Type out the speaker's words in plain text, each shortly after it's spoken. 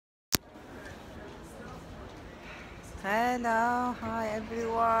Hello, hi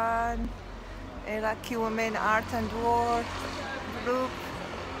everyone. Iraqi Women Art and War group,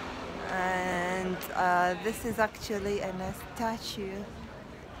 and this is actually a statue,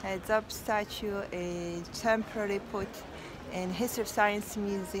 heads-up statue, a temporary put in History of Science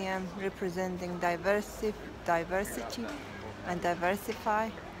Museum, representing diversity and diversify.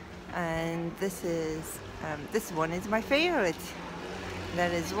 And this one is my favorite.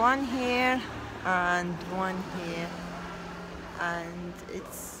 There is one here and one here, and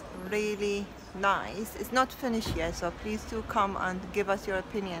it's really nice. It's not finished yet, so please do come and give us your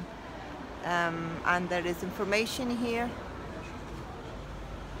opinion. And there is information here.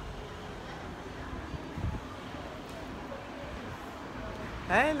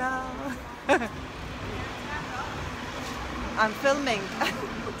 Hello. I'm filming.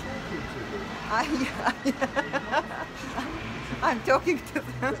 I'm talking to them.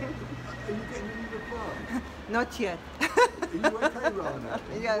 Are you getting any reply? Not yet. Are you okay, Rana?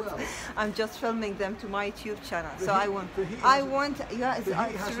 Yes, well? I'm just filming them to my YouTube channel. The So heat, I want. Yeah,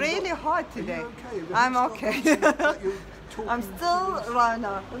 it's really hot today. Okay? I'm okay. I'm still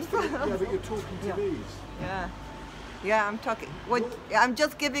Rana. Yeah, but you're talking to these. Yeah, I'm talking. I'm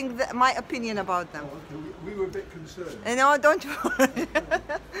just giving my opinion about them. Oh, okay. We were a bit concerned. No, don't worry.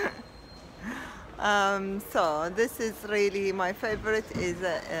 So this is really my favorite. Is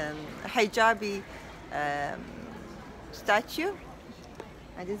a hijabi statue,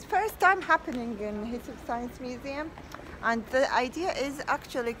 and it's first time happening in History of Science Museum. And the idea is,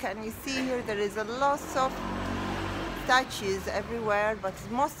 actually, can you see here, there is a lot of statues everywhere, but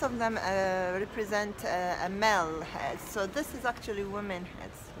most of them represent a male head. So this is actually women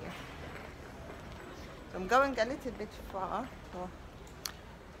heads here. I'm going a little bit far. So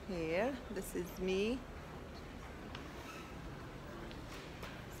here, this is me.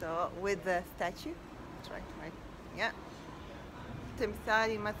 So with the statue, right, yeah. تمثال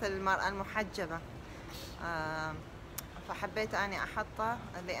يمثل المرأة المحجبة. فحبيت أني أحطه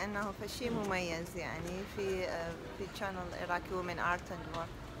لأنه شيء مميز، يعني في channel Iraqi Women Art and War.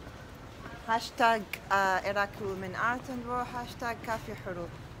 هاشتاج Iraqi Women Art and War، هاشتاج كافي حروب.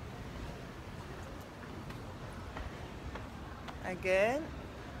 Again,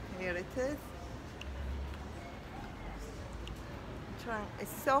 here it is.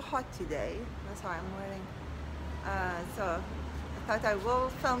 It's so hot today, that's why I'm wearing. So I thought I will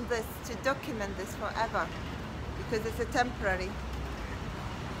film this to document this forever, because it's a temporary.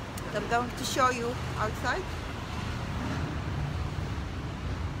 I'm going to show you outside.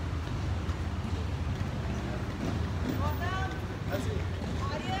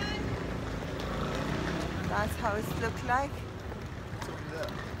 That's how it looks like.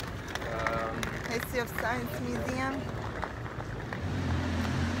 History of Science Museum.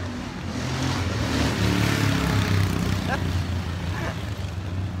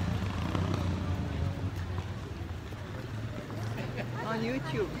 On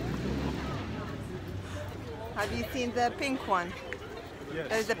YouTube. Have you seen the pink one? Yes.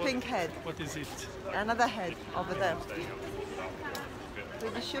 There's a pink head. What is it? Another head over there.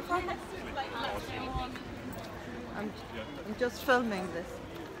 Did you shoot it? I'm just filming this.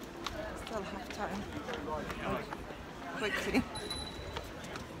 Still have time. Quickly.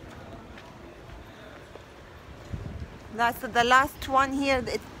 That's the last one here.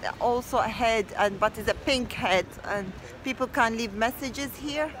 It's also a head, but it's a pink head, and people can leave messages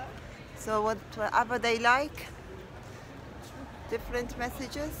here. So whatever they like, different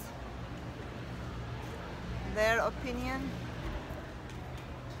messages, their opinion.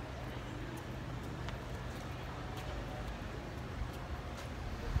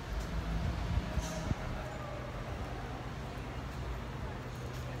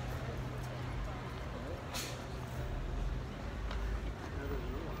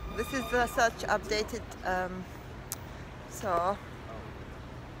 This is such updated, so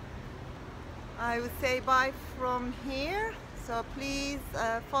I would say bye from here. So please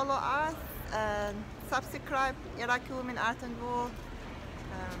follow us and subscribe Iraqi Women Art and War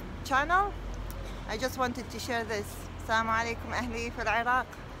channel. I just wanted to share this. السلام عليكم أهلي في العراق.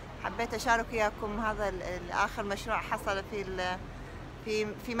 حبيت أشارك وياكم هذا آخر مشروع حصل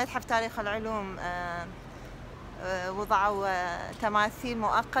في متحف تاريخ العلوم. وضعوا تماثيل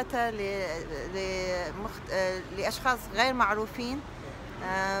مؤقتة لأشخاص غير معروفين،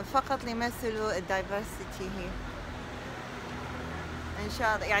 فقط ليمثلوا الدايفرسيتي هي. إن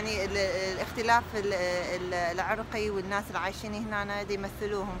شاء الله يعني الاختلاف العرقي، والناس اللي عايشين هنا دي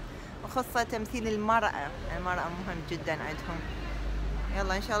يمثلوهم، وخاصة تمثيل المرأة مهم جدا عندهم.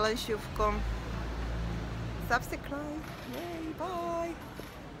 يلا إن شاء الله نشوفكم. سبسكرايب. باي.